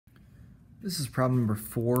This is problem number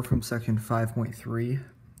 4 from section 5.3.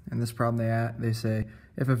 In this problem they say,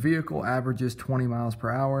 if a vehicle averages 20 miles per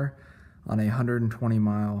hour on a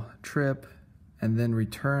 120-mile trip and then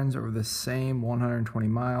returns over the same 120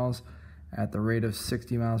 miles at the rate of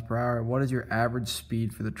 60 miles per hour, what is your average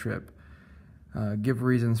speed for the trip? Give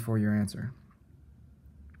reasons for your answer.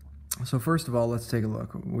 So first of all, let's take a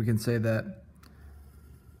look. We can say that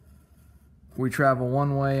we travel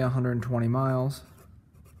one way 120 miles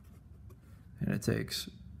and it takes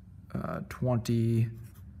 20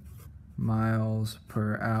 miles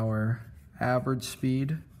per hour average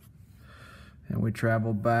speed, and we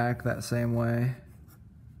travel back that same way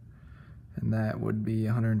and that would be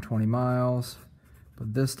 120 miles,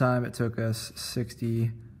 but this time it took us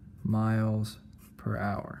 60 miles per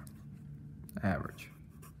hour average.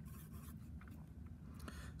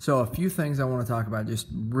 So a few things I want to talk about just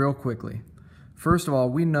real quickly. First of all,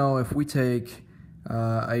 we know if we take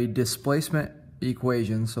a displacement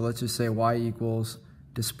equation, so let's just say y equals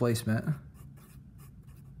displacement,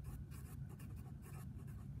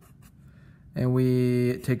 and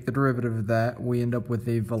we take the derivative of that, we end up with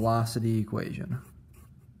a velocity equation.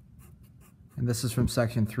 And this is from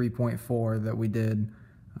section 3.4 that we did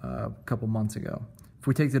a couple months ago. If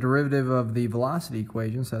we take the derivative of the velocity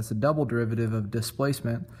equation, so that's the double derivative of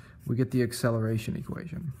displacement, we get the acceleration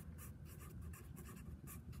equation.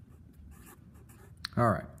 All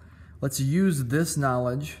right, let's use this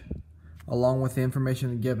knowledge along with the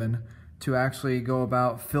information given to actually go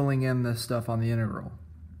about filling in this stuff on the integral.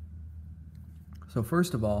 So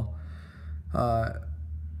first of all,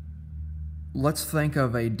 let's think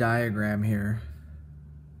of a diagram here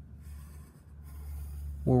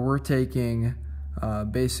where we're taking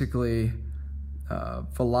basically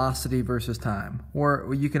velocity versus time,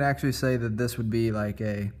 or you can actually say that this would be like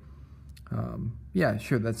a yeah,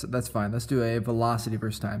 sure, that's fine. Let's do a velocity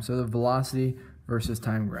versus time. So the velocity versus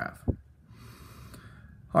time graph.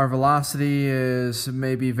 Our velocity is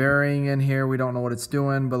maybe varying in here. We don't know what it's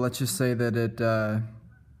doing, but let's just say that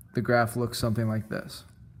the graph looks something like this.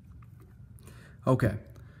 Okay.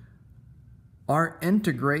 Our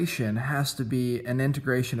integration has to be an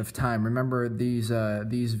integration of time. Remember, these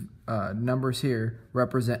numbers here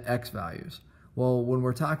represent x values. Well, when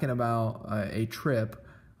we're talking about a trip,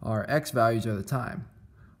 our x values are the time.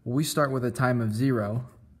 Well, we start with a time of 0,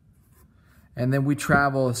 and then we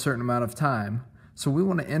travel a certain amount of time. So we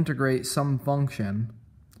want to integrate some function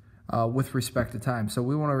with respect to time. So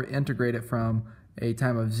we want to integrate it from a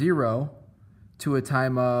time of 0 to a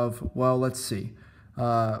time of, well, let's see.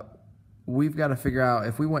 We've got to figure out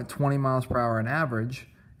if we went 20 miles per hour on average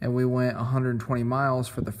and we went 120 miles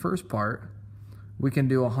for the first part, we can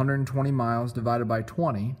do 120 miles divided by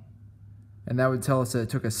 20, and that would tell us that it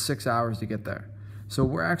took us 6 hours to get there. So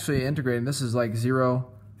we're actually integrating, this is like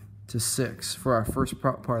 0 to 6 for our first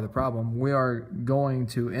part of the problem. We are going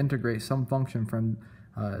to integrate some function from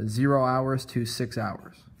 0 hours to 6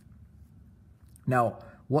 hours. Now,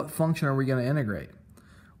 what function are we going to integrate?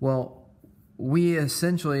 Well, we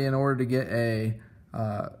essentially, in order to get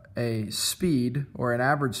a speed or an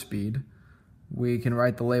average speed, we can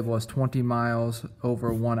write the label as 20 miles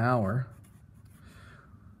over 1 hour.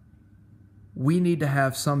 We need to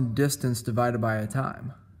have some distance divided by a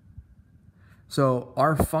time. So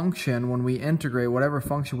our function, when we integrate, whatever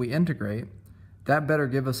function we integrate, that better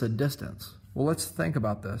give us a distance. Well, let's think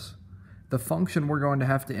about this. The function we're going to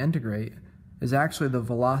have to integrate is actually the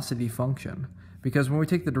velocity function, because when we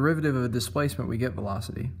take the derivative of a displacement, we get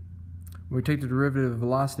velocity. When we take the derivative of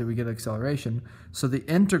velocity, we get acceleration. So the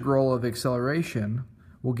integral of acceleration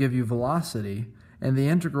will give you velocity, and the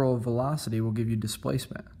integral of velocity will give you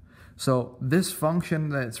displacement. So this function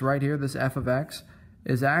that's right here, this f of x,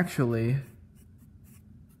 is actually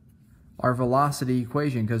our velocity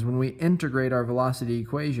equation, because when we integrate our velocity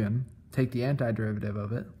equation, take the antiderivative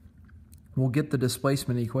of it, we'll get the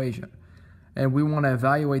displacement equation. And we want to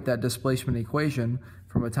evaluate that displacement equation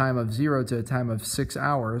from a time of 0 to a time of 6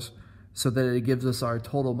 hours so that it gives us our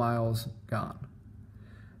total miles gone.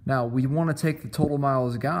 Now, we want to take the total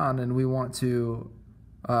miles gone and we want to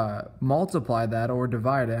multiply that, or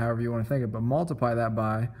divide it, however you want to think of it, but multiply that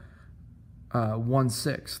by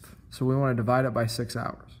 1/6. So we want to divide it by 6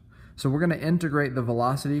 hours. So we're going to integrate the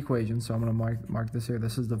velocity equation. So I'm going to mark this here.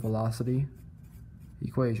 This is the velocity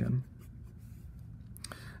equation.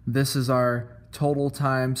 This is our total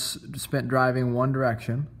time spent driving one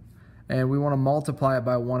direction, and we want to multiply it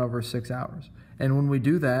by 1/6 hours. And when we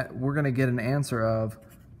do that, we're going to get an answer of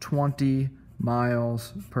 20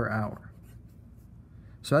 miles per hour.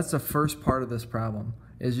 So that's the first part of this problem,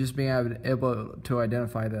 is just being able to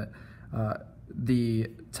identify that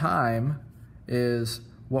the time is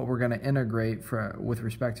what we're going to integrate with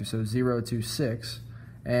respect to, so 0 to 6,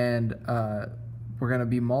 and we're going to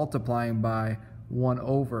be multiplying by 1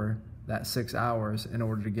 over that 6 hours in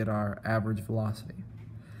order to get our average velocity.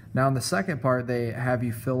 Now in the second part, they have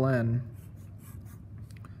you fill in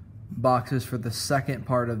boxes for the second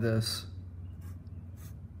part of this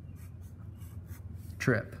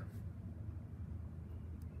trip.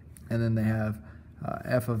 And then they have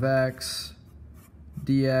f of x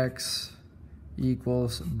dx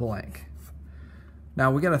equals blank. Now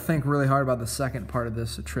we got to think really hard about the second part of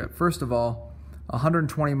this trip. First of all,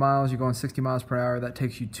 120 miles, you're going 60 miles per hour, that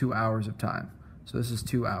takes you 2 hours of time. So this is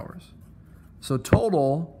 2 hours. So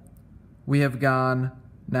total, we have gone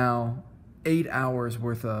now 8 hours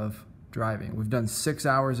worth of driving. We've done 6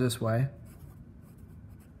 hours this way.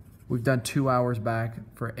 We've done 2 hours back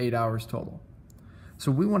for 8 hours total.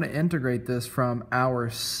 So we want to integrate this from hour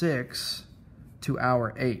 6 to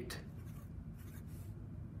hour 8.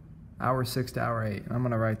 Hour 6 to hour 8. I'm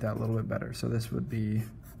going to write that a little bit better. So this would be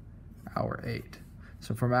hour 8.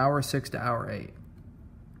 So from hour 6 to hour 8.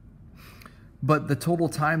 But the total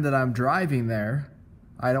time that I'm driving there,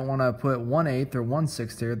 I don't want to put 1/8 or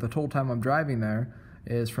 1/6 here. The total time I'm driving there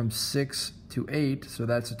is from 6 to 8, so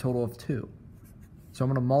that's a total of 2. So I'm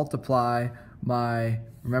going to multiply my,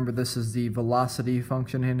 remember this is the velocity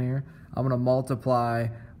function in here, I'm going to multiply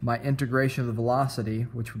my integration of the velocity,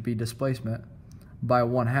 which would be displacement, by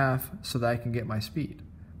 1/2 so that I can get my speed.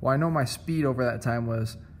 Well, I know my speed over that time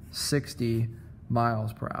was 60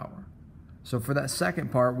 miles per hour. So for that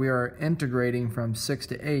second part, we are integrating from 6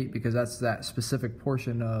 to 8 because that's that specific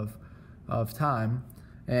portion of time,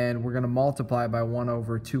 and we're going to multiply by 1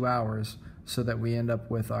 over 2 hours so that we end up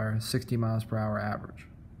with our 60 miles per hour average.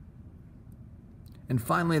 And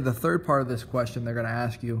finally, the third part of this question, they're going to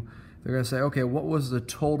ask you, they're going to say, okay, what was the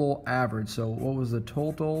total average? So what was the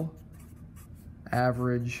total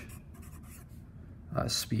average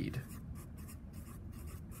speed?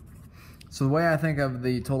 So the way I think of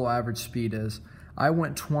the total average speed is I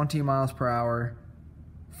went 20 miles per hour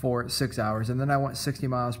for 6 hours, and then I went 60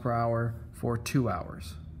 miles per hour for 2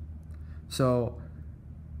 hours. So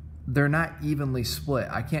they're not evenly split.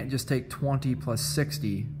 I can't just take 20 plus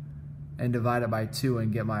 60 and divide it by 2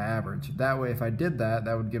 and get my average. That way, if I did that,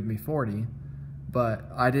 that would give me 40, but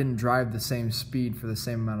I didn't drive the same speed for the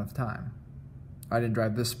same amount of time. I didn't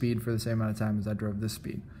drive this speed for the same amount of time as I drove this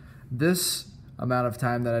speed. This amount of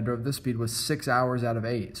time that I drove this speed was 6 hours out of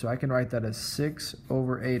 8. So I can write that as 6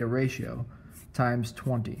 over 8, a ratio, times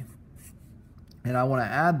 20. And I want to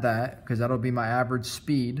add that, because that'll be my average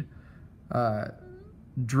speed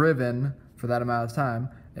driven for that amount of time.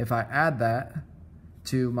 If I add that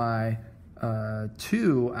to my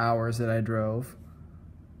 2 hours that I drove,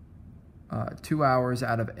 2 hours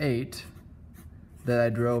out of 8 that I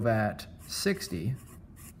drove at 60,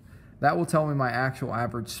 that will tell me my actual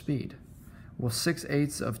average speed. Well,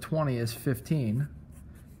 6/8 of 20 is 15.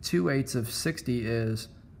 2/8 of 60 is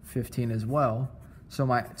 15 as well. So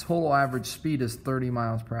my total average speed is 30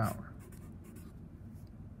 miles per hour.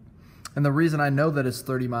 And the reason I know that it's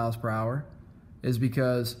 30 miles per hour is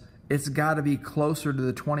because it's got to be closer to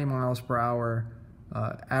the 20 miles per hour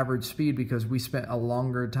average speed, because we spent a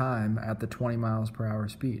longer time at the 20 miles per hour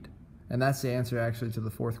speed. And that's the answer actually to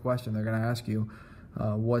the fourth question. They're going to ask you,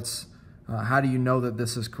 how do you know that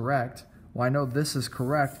this is correct? Well, I know this is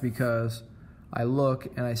correct because I look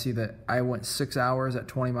and I see that I went 6 hours at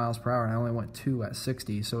 20 miles per hour and I only went 2 at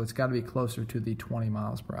 60, so it's got to be closer to the 20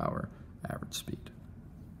 miles per hour average speed.